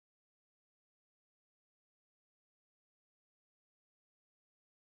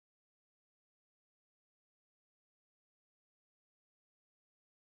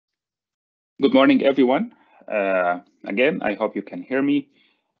Good morning, everyone. Again, I hope you can hear me.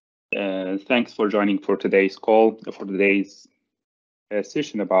 Thanks for joining for today's call, for today's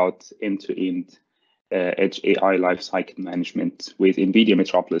session about end-to-end Edge AI lifecycle management with NVIDIA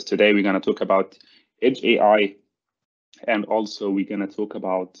Metropolis. Today, we're going to talk about Edge AI, and also we're going to talk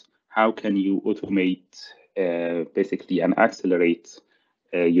about how can you automate basically and accelerate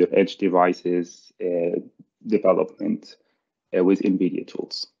your edge devices development with NVIDIA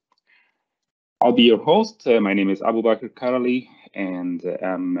tools. I'll be your host. My name is Abubakr Karali, and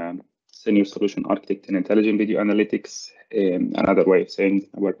I'm a Senior Solution Architect in Intelligent Video Analytics. Another way of saying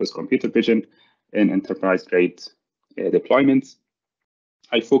I work with computer vision and enterprise-grade deployments.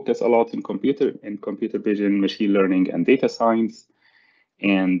 I focus a lot in computer vision, machine learning, and data science.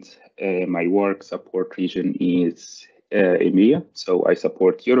 And my work support region is EMEA. So I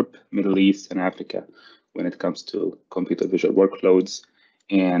support Europe, Middle East, and Africa when it comes to computer vision workloads.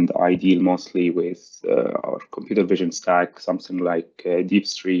 And I deal mostly with our computer vision stack, something like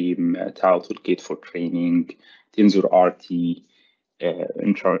DeepStream, Tau Toolkit for training, TensorRT,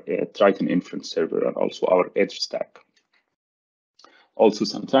 Triton Inference Server, and also our Edge stack. Also,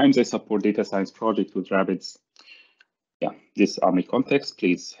 sometimes I support data science projects with Rabbits. Yeah, these are my contacts.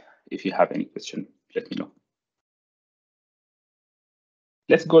 Please, if you have any question, let me know.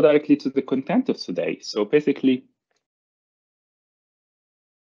 Let's go directly to the content of today. So basically,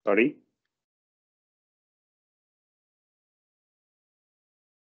 sorry.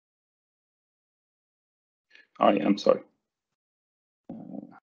 I'm sorry.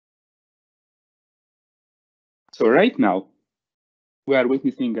 So right now, we are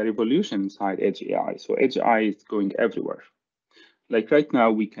witnessing a revolution inside Edge AI. So Edge AI is going everywhere. Like right now,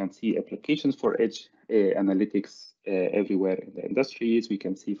 we can see applications for Edge analytics everywhere in the industries. We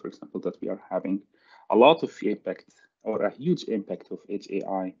can see, for example, that we are having a lot of impact or a huge impact of Edge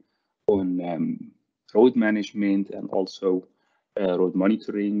AI on road management and also road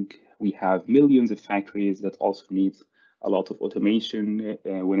monitoring. We have millions of factories that also need a lot of automation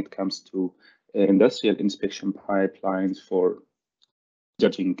when it comes to industrial inspection pipelines for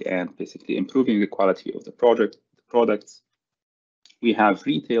judging and basically improving the quality of the products. We have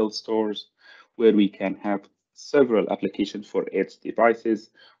retail stores where we can have several applications for edge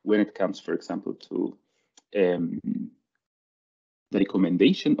devices when it comes, for example, to the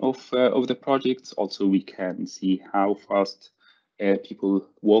recommendation of the projects. Also, we can see how fast people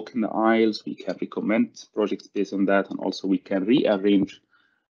walk in the aisles. We can recommend projects based on that, and also we can rearrange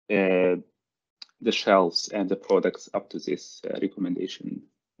the shelves and the products up to this recommendation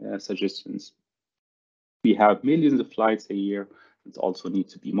suggestions. We have millions of flights a year that also need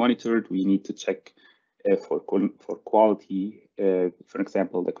to be monitored. We need to check for quality. For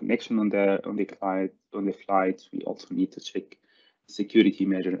example, the connection on the flights. We also need to check security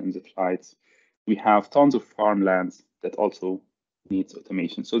measure on the flights. We have tons of farmlands that also needs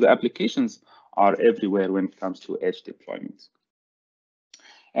automation. So the applications are everywhere when it comes to edge deployment.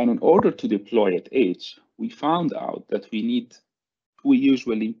 And in order to deploy at edge, we found out that we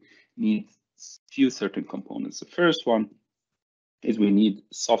usually need few certain components. The first one is we need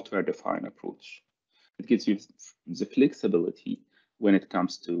software-defined approach. It gives you the flexibility when it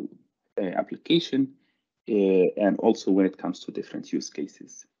comes to application and also when it comes to different use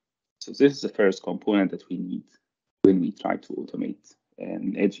cases. So this is the first component that we need when we try to automate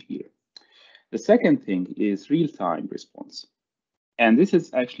an edge here. The second thing is real-time response. And this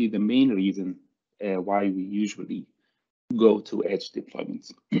is actually the main reason why we usually go to edge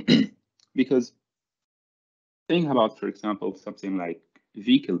deployments. Because think about, for example, something like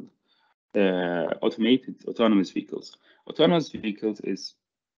autonomous vehicles. Autonomous vehicles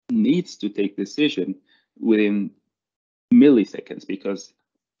needs to take decision within milliseconds, because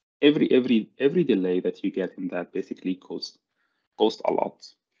every delay that you get in that basically costs a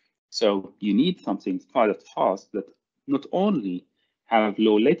lot. So you need something fast that not only have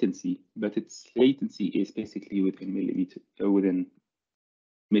low latency, but its latency is basically within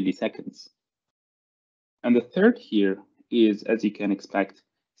milliseconds. And the third here is, as you can expect,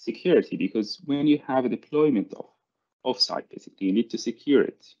 security, because when you have a deployment of offsite, basically you need to secure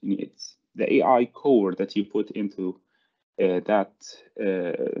it. It's the AI core that you put into that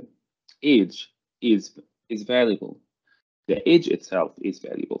edge is valuable. The edge itself is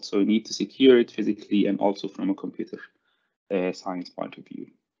valuable, so you need to secure it physically and also from a computer science point of view.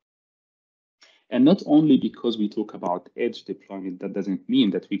 And not only because we talk about edge deployment, that doesn't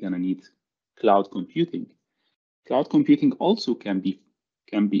mean that we're going to need cloud computing. Cloud computing also can be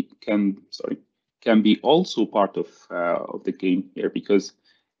also part of the game here, because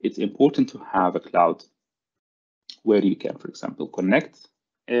it's important to have a cloud where you can, for example, connect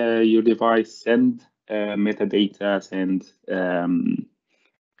your device, send metadata, send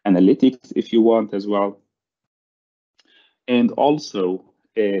analytics if you want as well. And also,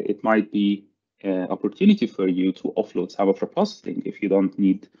 it might be an opportunity for you to offload some of the processing if you don't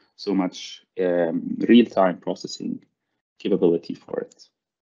need so much real-time processing capability for it.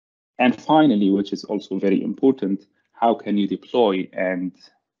 And finally, which is also very important, how can you deploy and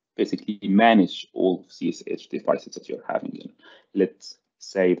basically manage all of these edge devices that you're having in? Let's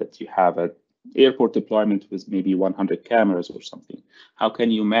say that you have an airport deployment with maybe 100 cameras or something. How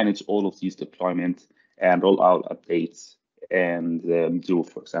can you manage all of these deployments and roll out updates and do,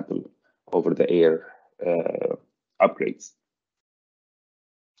 for example, over-the-air upgrades?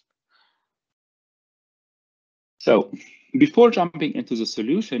 So before jumping into the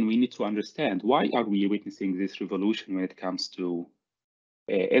solution, we need to understand why are we witnessing this revolution when it comes to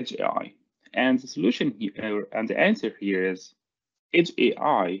edge AI. And the solution here, and the answer here is edge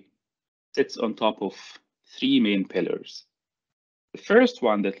AI sits on top of three main pillars. The first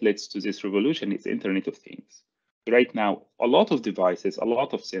one that leads to this revolution is Internet of Things. Right now, a lot of devices, a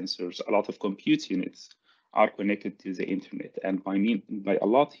lot of sensors, a lot of compute units are connected to the internet. And by a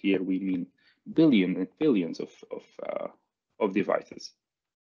lot here, we mean billions and billions of devices.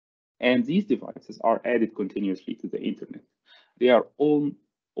 And these devices are added continuously to the internet. They are all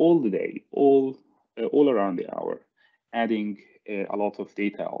the day, all around the hour, adding a lot of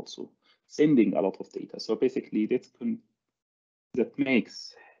data also, sending a lot of data. So basically, that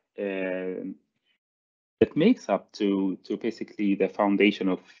makes up to basically the foundation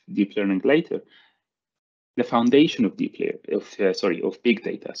of deep learning later, the foundation of of big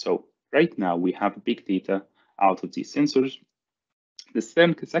data. So right now we have big data out of these sensors. The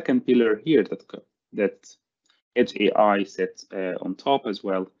second pillar here that edge AI sits on top as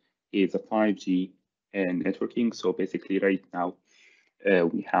well is a 5G networking. So basically right now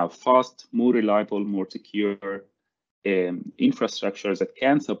we have fast, more reliable, more secure infrastructures that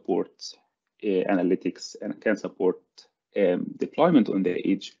can support analytics and can support deployment on the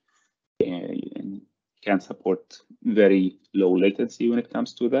edge and can support very low latency when it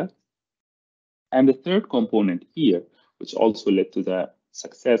comes to that. And the third component here, which also led to the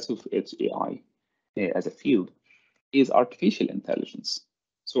success of edge AI as a field, is artificial intelligence.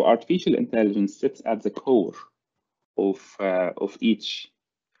 So artificial intelligence sits at the core of each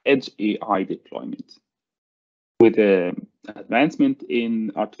edge AI deployment. With the advancement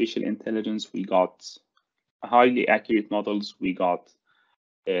in artificial intelligence, we got highly accurate models, we got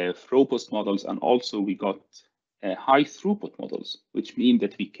robust models, and also we got high throughput models, which mean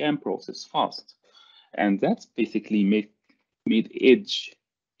that we can process fast. And that's basically made edge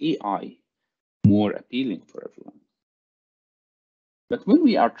AI more appealing for everyone. But when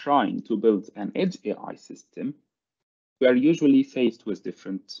we are trying to build an edge AI system, we are usually faced with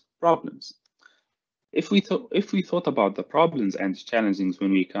different problems. If we thought about the problems and challenges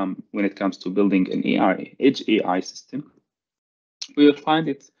when it comes to building an edge AI system, we will find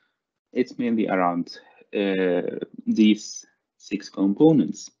it's mainly around these 6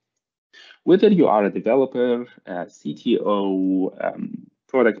 components. Whether you are a developer, a CTO,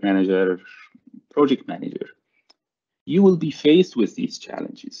 product manager, project manager, you will be faced with these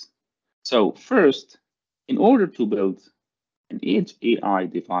challenges. So first, in order to build an edge AI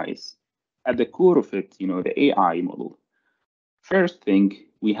device, at the core of it, the AI model, first thing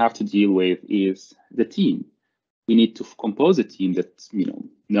we have to deal with is the team. We need to compose a team that,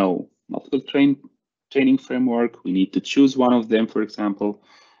 know multiple training framework. We need to choose one of them, for example,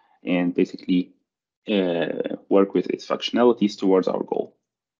 and basically work with its functionalities towards our goal.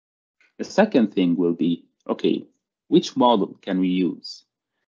 The second thing will be, okay, which model can we use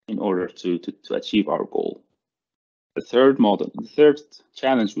in order to achieve our goal? The third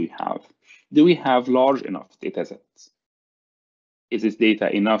challenge we have, do we have large enough data sets? Is this data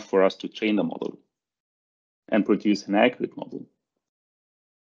enough for us to train the model and produce an accurate model?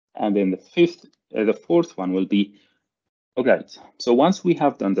 And then the fourth one will be, okay, so once we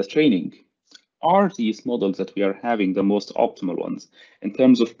have done the training, are these models that we are having the most optimal ones in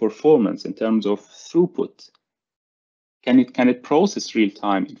terms of performance, in terms of throughput? Can it process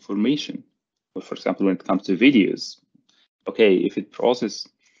real-time information? For example, when it comes to videos, okay, if it processes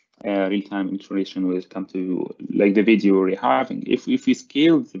real-time information when it comes to like the video we're having, if we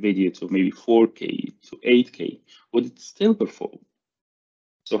scale the video to maybe 4K to 8K, would it still perform?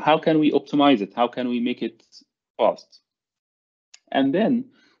 So how can we optimize it? How can we make it fast? And then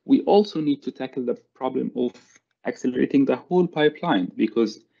we also need to tackle the problem of accelerating the whole pipeline,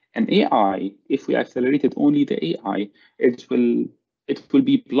 because an AI, if we accelerated only the AI, it will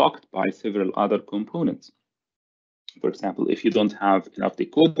be blocked by several other components. For example, if you don't have enough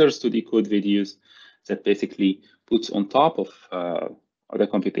decoders to decode videos, that basically puts on top of the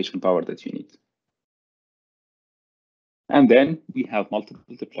computation power that you need. And then we have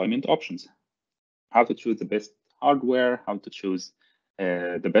multiple deployment options. How to choose the best hardware, how to choose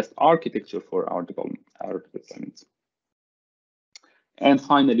the best architecture for our deployments. And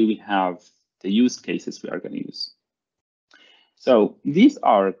finally, we have the use cases we are going to use. So these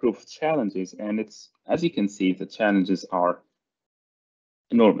are a group of challenges, and as you can see, the challenges are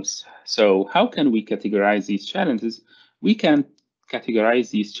enormous. So how can we categorize these challenges? We can categorize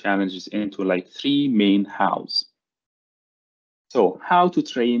these challenges into like 3 main hows. So how to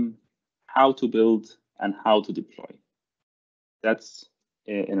train, how to build, and how to deploy. That's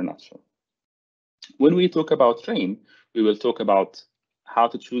in a nutshell. When we talk about train, we will talk about how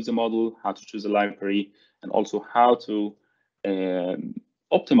to choose a model, how to choose a library, and also how to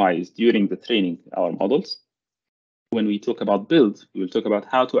optimize during the training our models. When we talk about build, we will talk about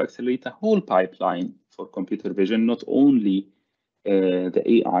how to accelerate the whole pipeline for computer vision, not only the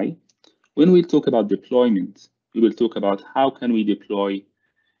AI. When we talk about deployment, we will talk about how can we deploy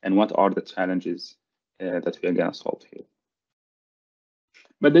and what are the challenges that we are going to solve here.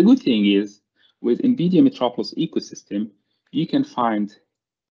 But the good thing is, with NVIDIA Metropolis ecosystem, you can find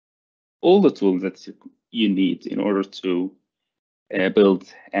all the tools that you need in order to build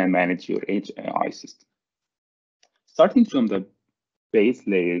and manage your edge AI system. Starting from the base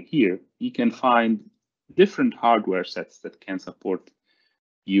layer here, you can find different hardware sets that can support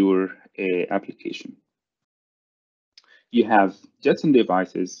your application. You have Jetson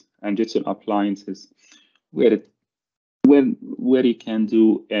devices and Jetson appliances where you can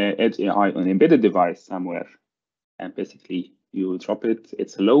do edge AI on an embedded device somewhere, and basically you drop it.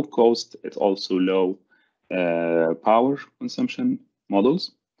 It's a low cost. It's also low power consumption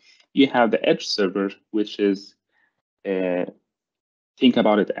models. You have the edge server, which is think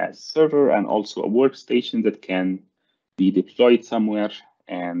about it as server and also a workstation that can be deployed somewhere,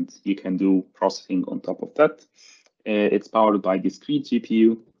 and you can do processing on top of that. It's powered by discrete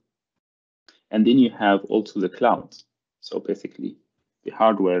GPU. And then you have also the cloud. So basically, the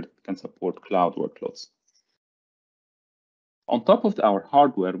hardware can support cloud workloads. On top of our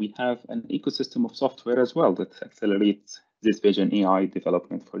hardware, we have an ecosystem of software as well that accelerates this vision AI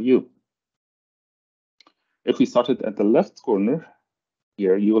development for you. If we started at the left corner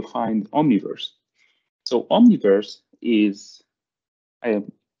here, you will find Omniverse. So Omniverse is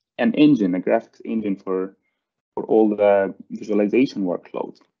an engine, a graphics engine for all the visualization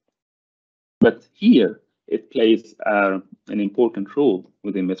workload. But here, it plays an important role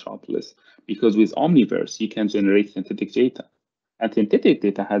within Metropolis, because with Omniverse, you can generate synthetic data. And synthetic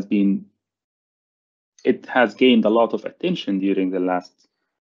data has gained a lot of attention during the last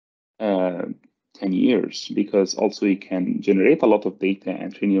 10 years, because also you can generate a lot of data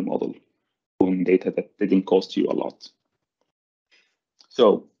and train your model on data that didn't cost you a lot.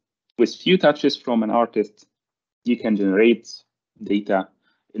 So with few touches from an artist, you can generate data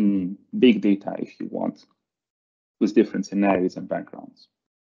in big data if you want, with different scenarios and backgrounds.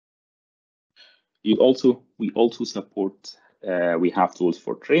 We also support, we have tools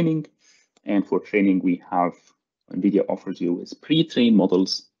for training, and for training NVIDIA offers you with pre-trained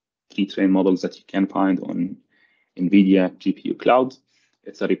models that you can find on NVIDIA GPU Cloud.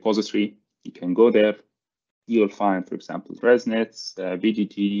 It's a repository. You can go there. You'll find, for example, ResNets,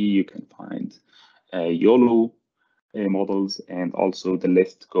 VGG. You can find YOLO models, and also the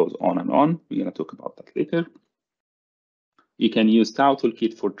list goes on and on. We're going to talk about that later. You can use Tau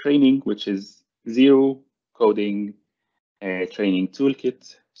Toolkit for training, which is zero coding training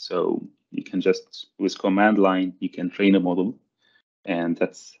toolkit. So you can just, with command line, you can train a model, and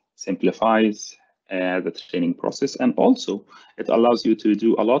that simplifies the training process. And also, it allows you to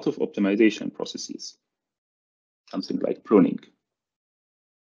do a lot of optimization processes, something like pruning.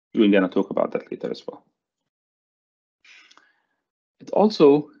 We're going to talk about that later as well. It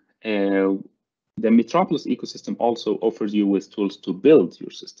also, the Metropolis ecosystem also offers you with tools to build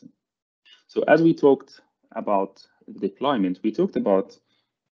your system. So as we talked about deployment, we talked about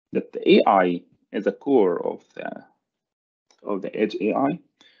that the AI is the core of the edge AI.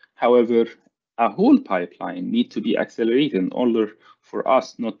 However, a whole pipeline needs to be accelerated in order for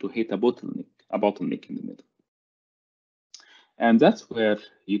us not to hit a bottleneck in the middle. And that's where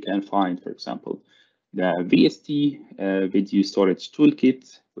you can find, for example, the VST Video Storage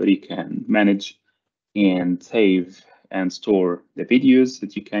Toolkit, where you can manage and save and store the videos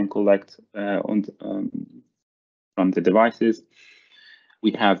that you can collect from the devices.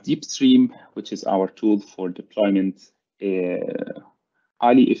 We have DeepStream, which is our tool for deployment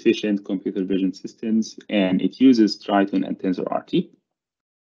highly efficient computer vision systems, and it uses Triton and TensorRT.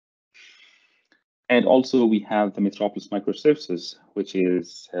 And also we have the Metropolis microservices, which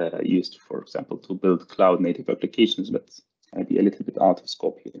is used, for example, to build cloud native applications, but maybe a little bit out of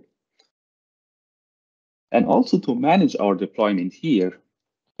scope here. And also to manage our deployment here,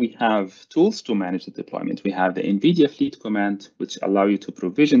 we have tools to manage the deployment. We have the NVIDIA Fleet Command, which allow you to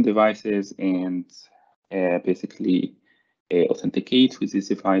provision devices and basically authenticate with these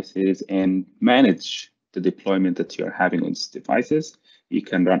devices and manage the deployment that you're having on these devices. You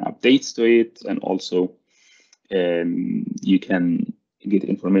can run updates to it, and also you can get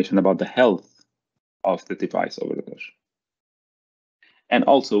information about the health of the device over there. And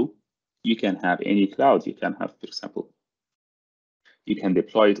also, you can have any cloud. You can have, for example, you can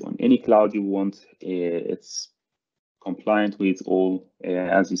deploy it on any cloud you want. It's compliant with all,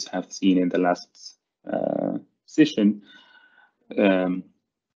 as you have seen in the last session.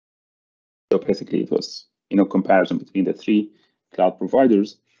 So basically, it was comparison between the three cloud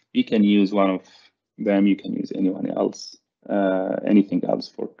providers. You can use one of them. You can use anyone else, anything else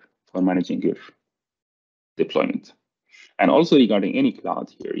for managing your deployment. And also regarding any cloud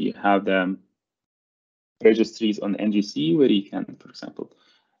here, you have the registries on NGC where you can, for example,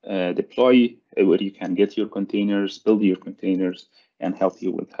 deploy, where you can get your containers, build your containers, and help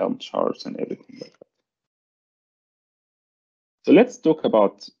you with Helm charts and everything like that. So let's talk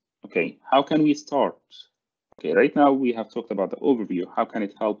about, okay, how can we start? Okay, right now we have talked about the overview. How can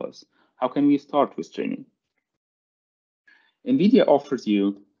it help us? How can we start with training? NVIDIA offers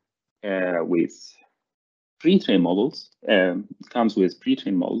you with pre-trained models. It comes with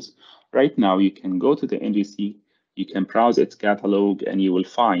pre-trained models. Right now, you can go to the NGC, you can browse its catalog, and you will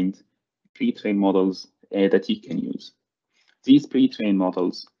find pre-trained models that you can use. These pre-trained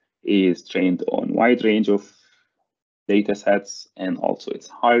models is trained on a wide range of data sets, and also it's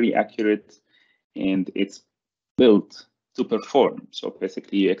highly accurate, and it's built to perform. So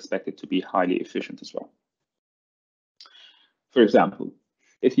basically, you expect it to be highly efficient as well. For example,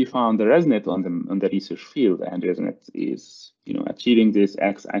 if you found the ResNet on the research field, and ResNet is achieving this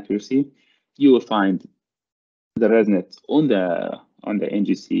X accuracy, you will find the ResNet on the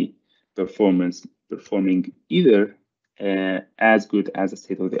NGC performing either as good as a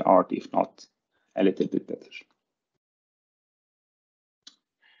state of the art, if not a little bit better.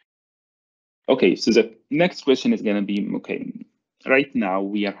 Okay, so the next question is going to be, okay, right now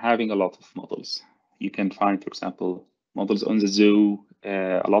we are having a lot of models. You can find, for example, models on the zoo,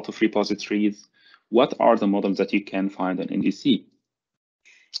 a lot of repositories. What are the models that you can find on NGC?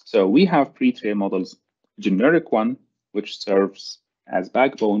 So we have pre-trained models, generic one, which serves as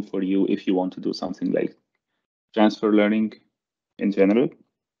backbone for you if you want to do something like transfer learning in general.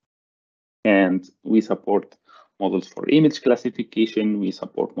 And we support models for image classification. We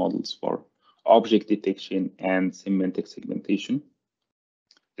support models for object detection and semantic segmentation.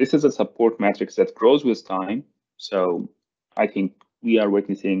 This is a support matrix that grows with time. So I think we are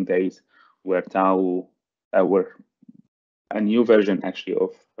witnessing days where Tau, where a new version actually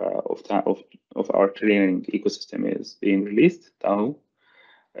of our training ecosystem is being released, Tau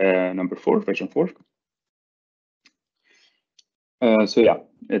number 4, version 4. So yeah,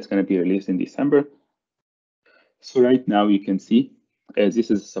 it's going to be released in December. So right now you can see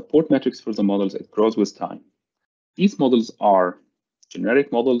this is a support matrix for the models. It grows with time. These models are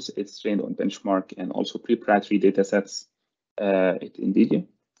generic models. It's trained on benchmark and also proprietary data sets at NVIDIA,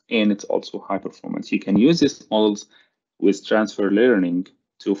 and it's also high performance. You can use these models with transfer learning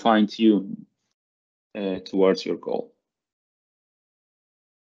to fine tune towards your goal.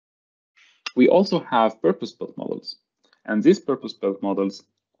 We also have purpose-built models, and these purpose-built models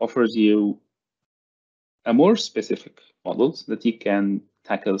offers you a more specific models that you can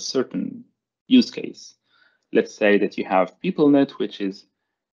tackle certain use case. Let's say that you have PeopleNet, which is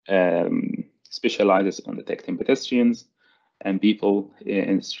specializes on detecting pedestrians and people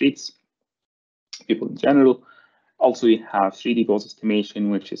in the streets, people in general. Also, you have 3D pose estimation,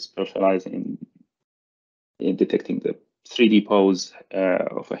 which is specialized in detecting the 3D pose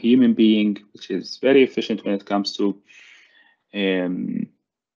of a human being, which is very efficient when it comes to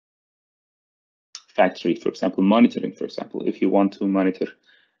factory, for example, monitoring. For example, if you want to monitor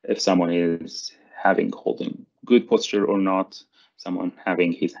if someone is holding good posture or not, someone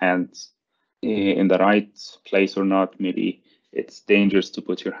having his hands in the right place or not, maybe it's dangerous to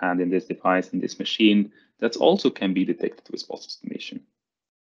put your hand in this device, in this machine, that also can be detected with pose estimation.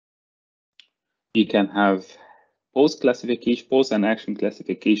 You can have pose classification, pose and action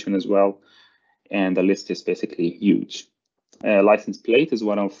classification as well, and the list is basically huge. License plate is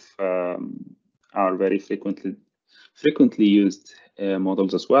one of our very frequently frequently used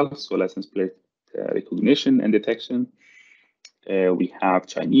models as well. So license plate recognition and detection. We have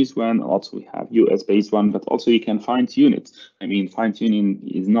Chinese one, also we have US-based one, but also you can fine-tune it. I mean, fine-tuning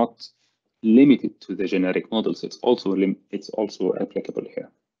is not limited to the generic models. It's also applicable here.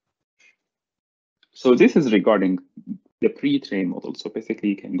 So this is regarding the pre-trained model. So basically,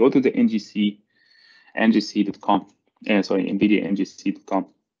 you can go to the ngc.com, NVIDIA-ngc.com,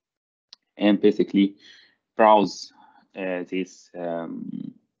 and basically browse this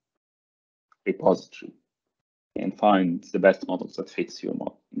repository and find the best models that fits your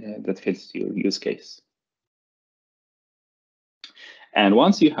use case. And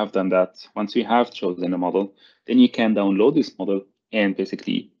once you have done that, once you have chosen a model, then you can download this model and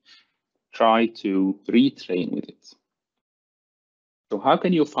basically try to retrain with it. So how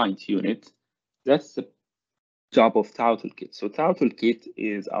can you fine-tune it? That's the job of TAO Toolkit. So TAO Toolkit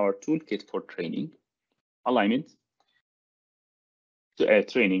is our toolkit for training, alignment,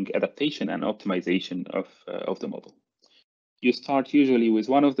 training, adaptation, and optimization of the model. You start usually with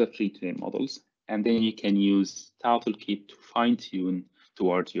one of the pre-trained models, and then you can use TAO Toolkit to fine-tune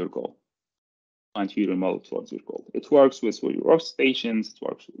towards your goal. Fine-tune your model towards your goal. It works with your workstations, it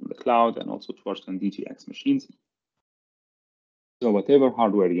works in the cloud, and also it works on DGX machines. So whatever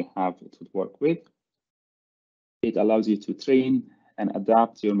hardware you have, it would work with. It allows you to train and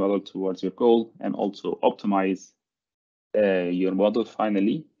adapt your model towards your goal, and also optimize your model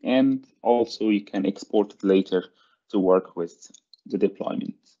finally. And also you can export it later to work with the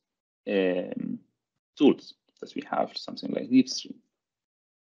deployment tools that we have, something like DeepStream.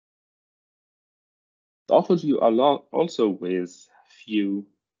 It offers you a lot also with few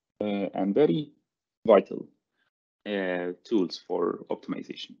and very vital tools for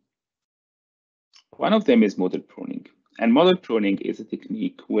optimization. One of them is model pruning. And model pruning is a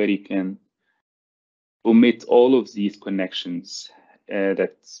technique where you can omit all of these connections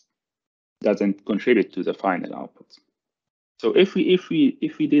that doesn't contribute to the final output. So if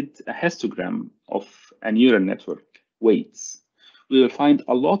we did a histogram of a neural network weights, we will find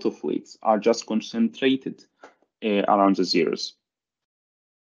a lot of weights are just concentrated around the zeros.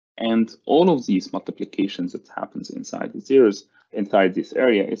 And all of these multiplications that happens inside the zeros, inside this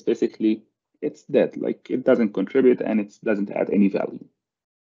area, is basically, it's dead. Like, it doesn't contribute and it doesn't add any value.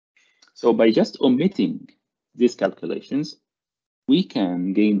 So by just omitting these calculations, we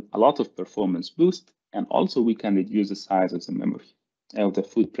can gain a lot of performance boost, and also we can reduce the size of the memory, of the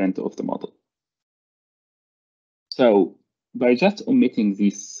footprint of the model. So by just omitting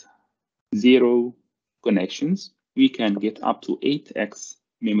these zero connections, we can get up to 8x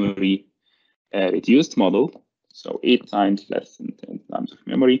memory reduced model, so 8 times less than 10 times of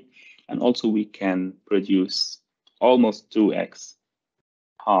memory. And also we can produce almost 2x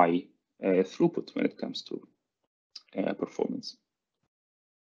high throughput when it comes to performance.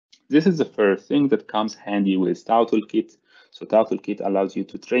 This is the first thing that comes handy with TAO Toolkit. So TAO Toolkit allows you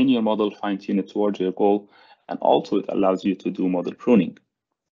to train your model, fine-tune it towards your goal, and also it allows you to do model pruning.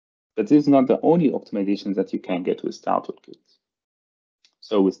 But this is not the only optimization that you can get with TAO Toolkit.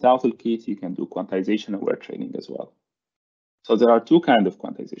 So with TAO Toolkit, you can do quantization-aware training as well. So there are two kinds of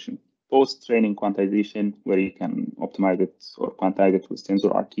quantization. Post-training quantization, where you can optimize it or quantize it with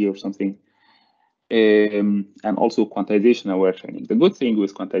TensorRT or something. And also quantization-aware training. The good thing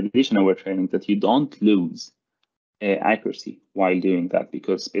with quantization-aware training is that you don't lose accuracy while doing that,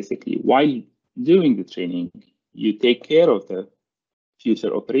 because basically while doing the training, you take care of the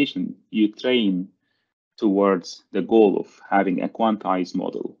future operation. You train towards the goal of having a quantized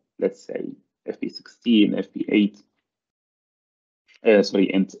model, let's say FP16, FP8,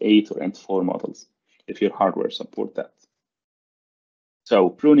 Ent8 or Ent4 models, if your hardware support that. So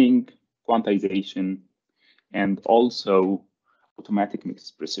pruning, quantization, and also automatic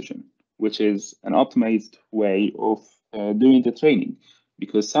mixed precision, which is an optimized way of doing the training.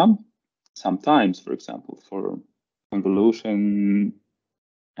 Because sometimes, for example, for convolution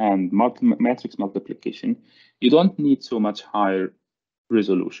and matrix multiplication, you don't need so much higher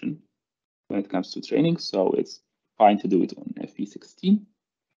resolution when it comes to training, so it's fine to do it on FP16.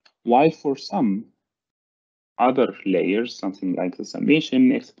 While for some other layers, something like the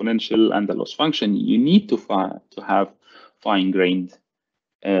summation, exponential, and the loss function, you need to have fine-grained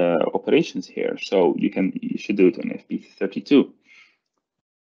operations here. So you should do it on FP32.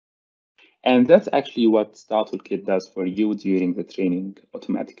 And that's actually what TAO Toolkit does for you during the training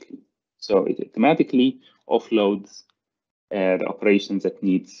automatically. So it automatically offloads the operations that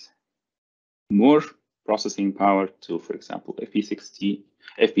needs more processing power to, for example,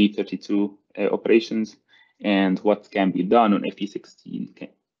 FP32 operations, and what can be done on FP16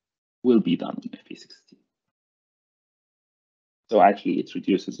 will be done on FP16. So actually, it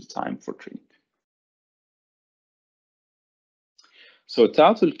reduces the time for training. So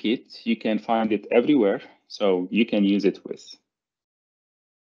Tau Toolkit, you can find it everywhere. So you can use it with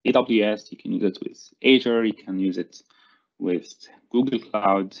AWS, you can use it with Azure, you can use it with Google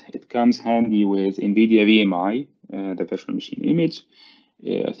Cloud. It comes handy with NVIDIA VMI, the virtual machine image.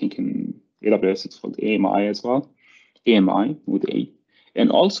 I think in AWS it's called AMI as well, AMI with A. And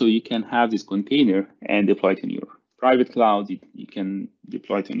also you can have this container and deploy it in your private cloud. You can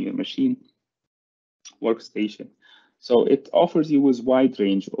deploy it on your machine, workstation. So it offers you with wide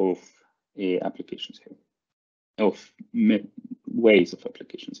range of applications here, of ways of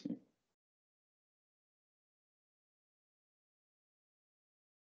applications here.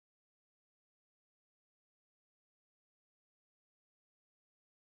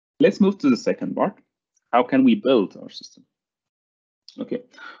 Let's move to the second part. How can we build our system? Okay,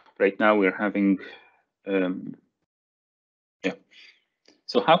 right now we're having,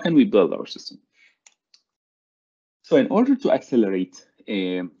 So how can we build our system? So in order to accelerate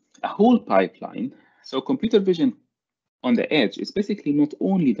a whole pipeline, so computer vision on the edge is basically not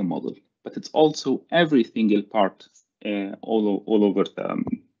only the model, but it's also every single part all over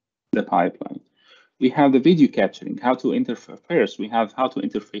the pipeline. We have the video capturing, how to interface. First, we have how to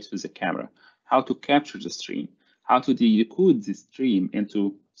interface with the camera, how to capture the stream, how to decode the stream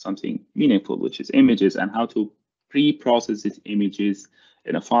into something meaningful, which is images, and how to pre-process these images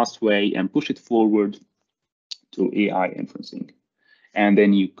in a fast way and push it forward to AI inferencing. And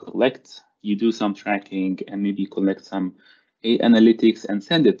then you do some tracking, and maybe collect some analytics and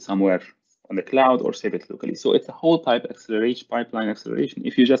send it somewhere on the cloud or save it locally. So it's a whole pipeline acceleration.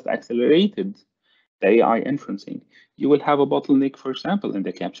 If you just accelerated the AI inferencing, you will have a bottleneck, for example, in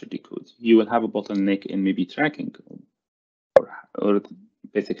the capture decode. You will have a bottleneck in maybe tracking or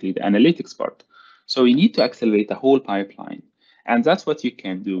basically the analytics part. So you need to accelerate the whole pipeline. And that's what you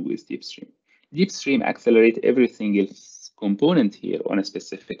can do with DeepStream. DeepStream accelerates every single component here on a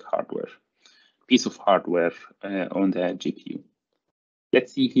specific piece of hardware on the GPU.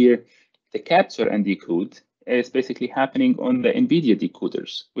 Let's see here, the capture and decode is basically happening on the NVIDIA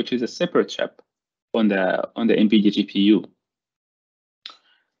decoders, which is a separate chip on the NVIDIA GPU.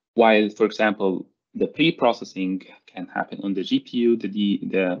 While, for example, the pre-processing can happen on the GPU,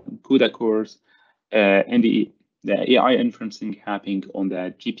 the CUDA cores, and the AI inferencing happening on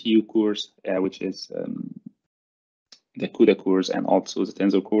the GPU cores, which is the CUDA cores and also the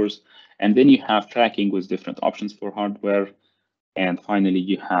Tensor cores. And then you have tracking with different options for hardware. And finally,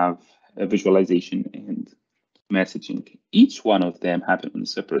 you have a visualization and messaging. Each one of them happen on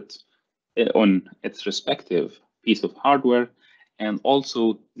separate, on its respective piece of hardware. And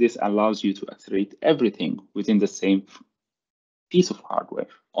also, this allows you to accelerate everything within the same piece of hardware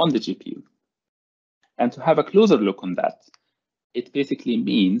on the GPU. And to have a closer look on that, it basically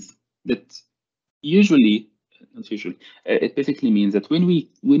means that it basically means that when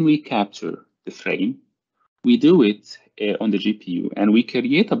we capture the frame, we do it on the GPU, and we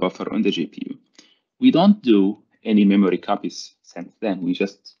create a buffer on the GPU. We don't do any memory copies since then. We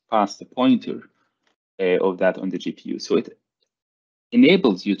just pass the pointer of that on the GPU. So it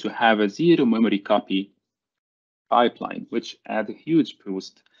enables you to have a zero memory copy pipeline, which adds a huge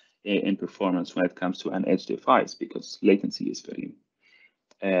boost in performance when it comes to an edge device, because latency is very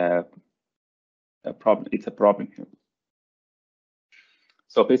a problem. It's a problem here.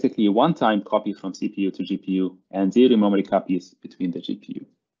 So basically, one-time copy from CPU to GPU and zero memory copies between the GPU.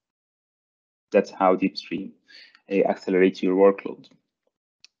 That's how DeepStream accelerates your workload.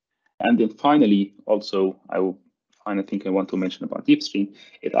 And then finally, also, final thing I want to mention about DeepStream,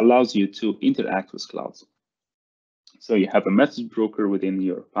 it allows you to interact with clouds. So you have a message broker within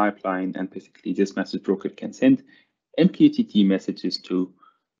your pipeline, and basically this message broker can send MQTT messages to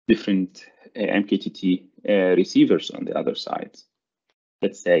different MQTT receivers on the other side.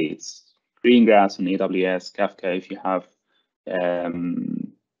 Let's say it's Greengrass on AWS, Kafka if you have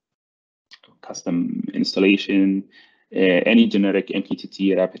custom installation, any generic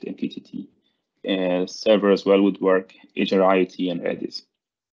MQTT, rapid MQTT server as well would work, Azure IoT and Redis.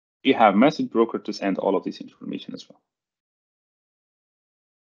 You have message broker to send all of this information as well.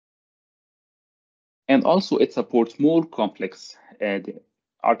 And also it supports more complex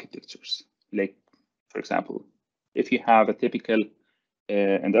architectures. Like, for example, if you have a typical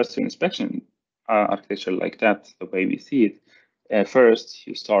industrial inspection architecture like that, the way we see it, first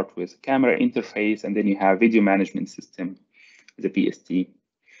you start with camera interface, and then you have video management system, the VST.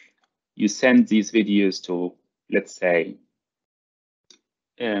 You send these videos to, let's say,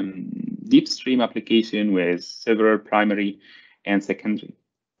 DeepStream application with several primary and secondary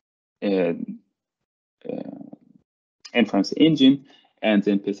inference engine, and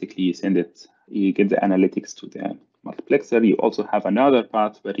then basically you send it, you get the analytics to the multiplexer. You also have another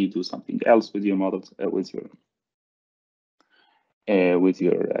path where you do something else with your models, with your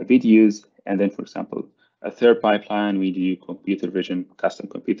videos. And then, for example, a third pipeline, we do computer vision, custom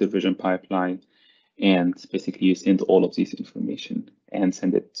computer vision pipeline. And basically you send all of this information and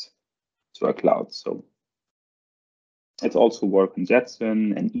send it to a cloud. So it also works on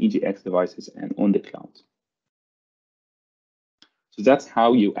Jetson and EGX devices and on the cloud. So that's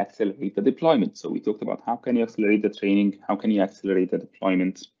how you accelerate the deployment. So we talked about how can you accelerate the training, how can you accelerate the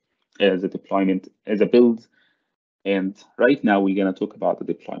deployment as a build. And right now we're going to talk about the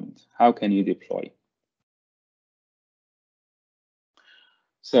deployment. How can you deploy?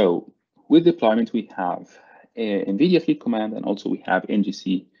 So with deployment, we have NVIDIA Fleet Command, and also we have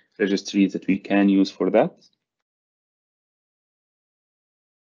NGC registries that we can use for that.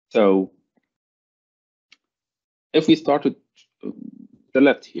 So if we start with the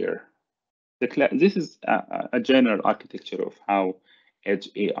left here, this is a general architecture of how edge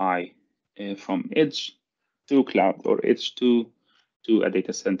AI from edge to cloud or edge to a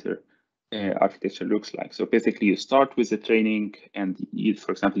data center architecture looks like. So basically you start with the training, and you,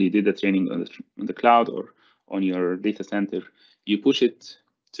 for example, you did the training on the cloud or on your data center, you push it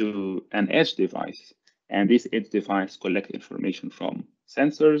to an edge device, and this edge device collects information from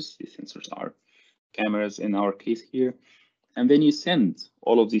sensors. These sensors are cameras in our case here, and then you send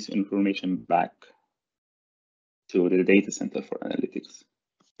all of this information back to the data center for analytics.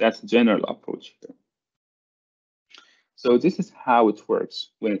 That's the general approach here. So this is how it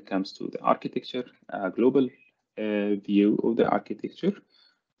works when it comes to the architecture, a global view of the architecture.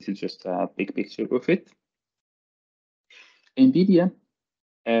 This is just a big picture of it. NVIDIA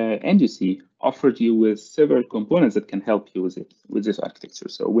NGC offered you with several components that can help you with this architecture.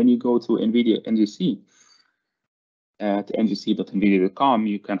 So when you go to NVIDIA NGC at ngc.nvidia.com,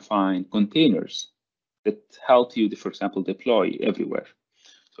 you can find containers that help you, for example, deploy everywhere.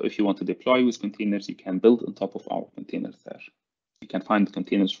 So if you want to deploy with containers, you can build on top of our containers there. You can find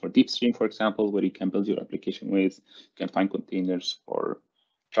containers for DeepStream, for example, where you can build your application with. You can find containers for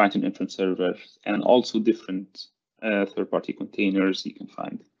Triton inference servers and also different third-party containers. You can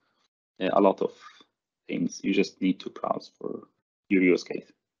find a lot of things. You just need to browse for your use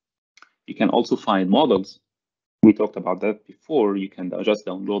case. You can also find models. We talked about that before. You can just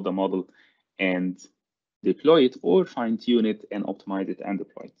download the model and deploy it, or fine-tune it and optimize it and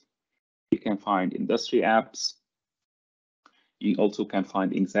deploy it. You can find industry apps. You also can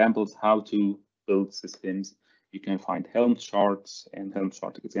find examples how to build systems. You can find Helm charts and Helm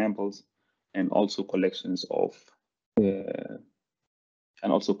chart examples, and also collections of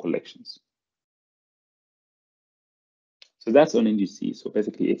So that's on NGC. So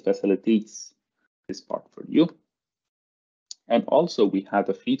basically, it facilitates this part for you. And also, we have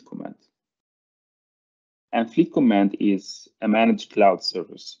a Fleet Command. And Fleet Command is a managed cloud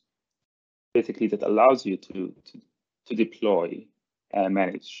service, basically that allows you to deploy and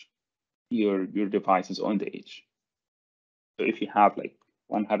manage your devices on the edge. So if you have like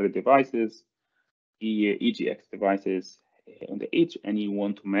 100 devices, EGX devices on the edge, and you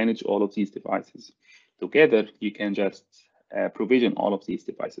want to manage all of these devices together, you can just provision all of these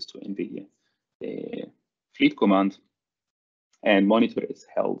devices to NVIDIA Fleet Command and monitor its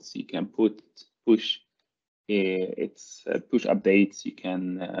health. You can push updates. You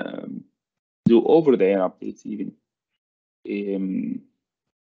can do over-the-air updates even.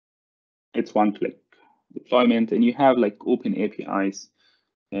 It's one-click deployment, and you have like open APIs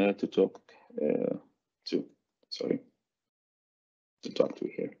to talk to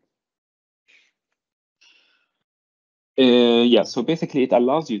here. Yeah, so basically it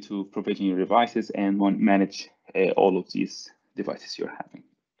allows you to provision your devices and manage all of these devices you're having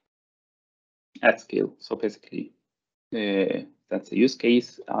at scale. So basically, that's a use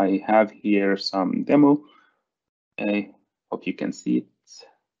case. I have here some demo. I hope you can see it.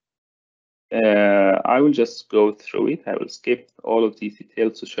 I will just go through it. I will skip all of these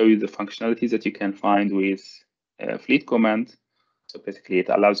details to show you the functionalities that you can find with Fleet Command. So basically, it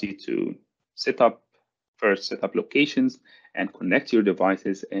allows you to set up locations and connect your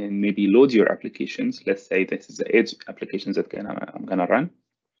devices and maybe load your applications. Let's say this is the edge applications that I'm gonna run.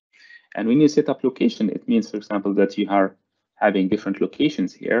 And when you set up location, it means, for example, that you are having different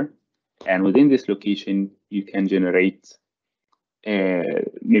locations here. And within this location, you can generate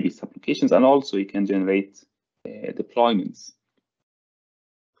maybe sub-locations, and also you can generate deployments.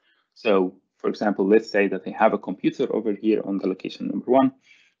 So, for example, let's say that I have a computer over here on the location number 1.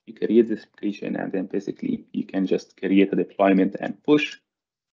 You create this application, and then basically you can just create a deployment and pull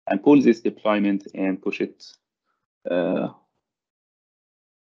this deployment and push it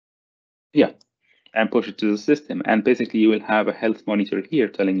yeah, and push it to the system. And basically you will have a health monitor here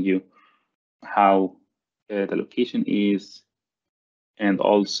telling you how the location is, and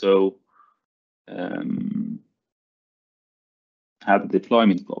also how the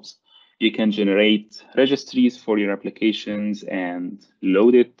deployment goes. You can generate registries for your applications and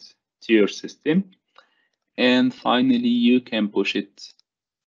load it to your system. And finally, you can push it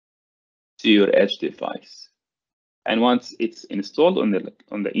to your edge device. And once it's installed on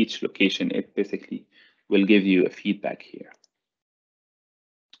the each location, it basically will give you a feedback here.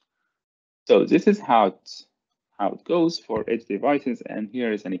 So this is how it goes for edge devices. And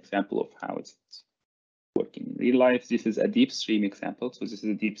here is an example of how it's working in real life. This is a DeepStream example. So this is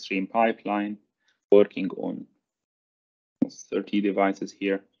a DeepStream pipeline working on 30 devices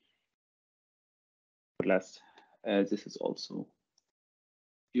here. Less, this is also a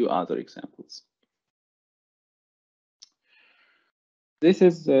few other examples. This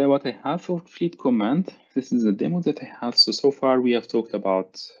is what I have for Fleet Command. This is a demo that I have. So far we have talked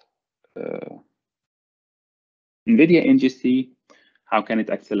about NVIDIA NGC, how can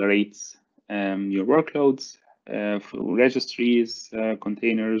it accelerate your workloads, for registries,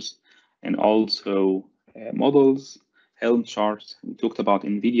 containers, and also models, Helm charts. We talked about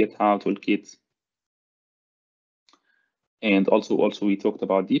NVIDIA TAO toolkit. And also we talked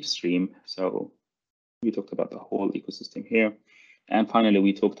about DeepStream. So we talked about the whole ecosystem here. And finally,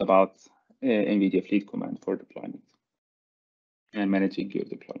 we talked about NVIDIA Fleet Command for deployment and managing your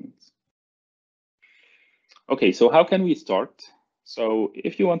deployments. Okay, so how can we start? So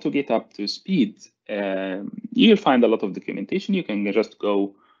if you want to get up to speed, you'll find a lot of documentation. You can just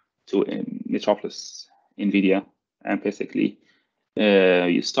go to Metropolis NVIDIA, and basically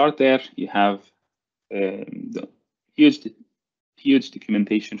you start there. You have the huge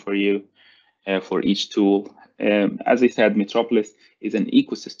documentation for you for each tool. As I said, Metropolis is an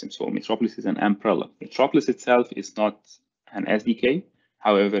ecosystem. So Metropolis is an umbrella. Metropolis itself is not an SDK.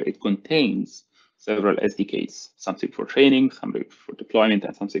 However, it contains several SDKs, something for training, something for deployment,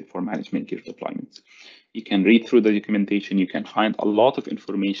 and something for management your deployments. You can read through the documentation. You can find a lot of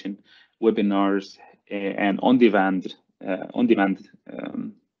information, webinars, and on-demand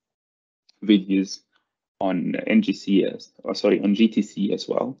videos on on GTC as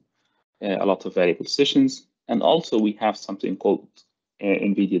well. A lot of variable sessions. And also we have something called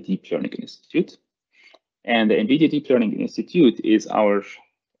NVIDIA Deep Learning Institute. And the NVIDIA Deep Learning Institute is our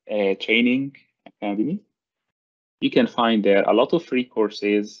training academy. You can find there a lot of free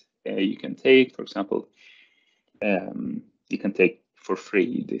courses you can take. For example, you can take for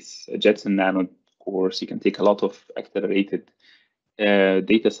free this Jetson Nano course. You can take a lot of accelerated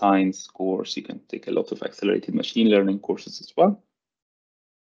data science course. You can take a lot of accelerated machine learning courses as well.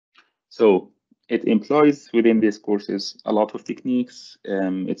 So it employs within these courses a lot of techniques.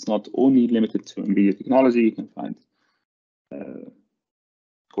 It's not only limited to NVIDIA technology. You can find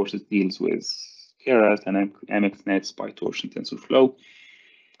courses deals with Keras and MXNet, PyTorch, and TensorFlow.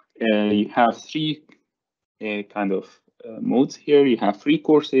 You have three kind of modes here. You have free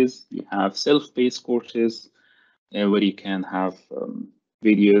courses, you have self-paced courses where you can have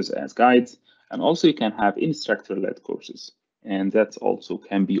videos as guides, and also you can have instructor-led courses, and that also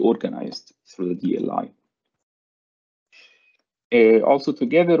can be organized through the DLI. Also,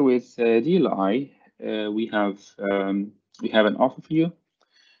 together with DLI, we have an offer for you.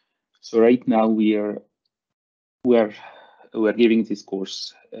 So right now we're giving this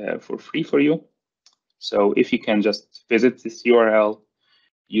course for free for you. So if you can just visit this URL,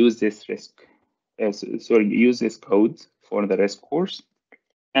 use this use this code for the REST course.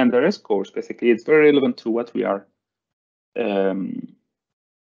 And the REST course basically is very relevant to what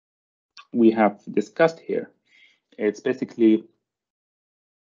we have discussed here. It's basically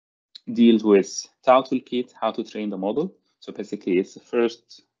deals with TAO toolkit, how to train the model. So basically it's the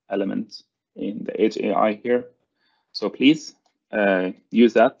first element in the Edge AI here. So please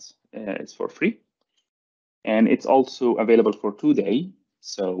use that. It's for free. And it's also available for today.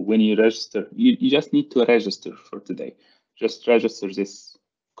 So when you register, you just need to register for today. Just register this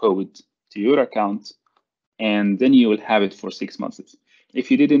code to your account, and then you will have it for 6 months. If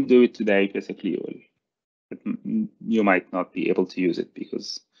you didn't do it today, basically you might not be able to use it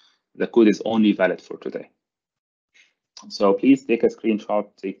because the code is only valid for today. So please take a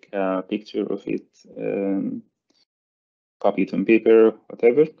screenshot, take a picture of it, copy it on paper,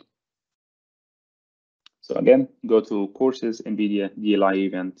 whatever. So again, go to courses, NVIDIA DLI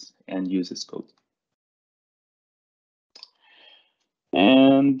events, and use this code.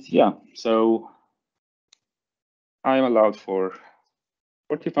 And yeah, so I'm allowed for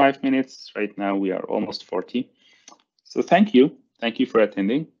 45 minutes. Right now we are almost 40. So thank you for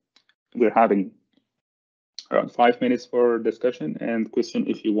attending. We're having around 5 minutes for discussion and question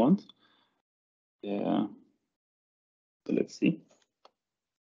if you want. Yeah. So let's see.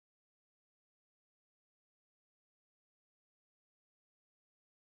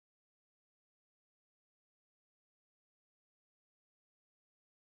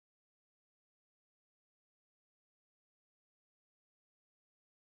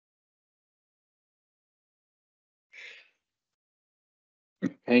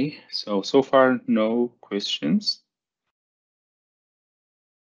 Okay, so far no questions.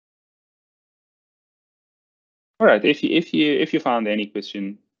 All right, if you found any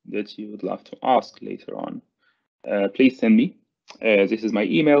question that you would love to ask later on, please send me. This is my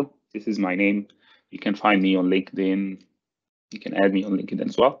email. This is my name. You can find me on LinkedIn. You can add me on LinkedIn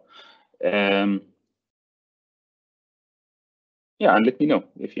as well. Yeah, and let me know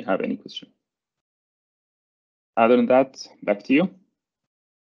if you have any question. Other than that, back to you.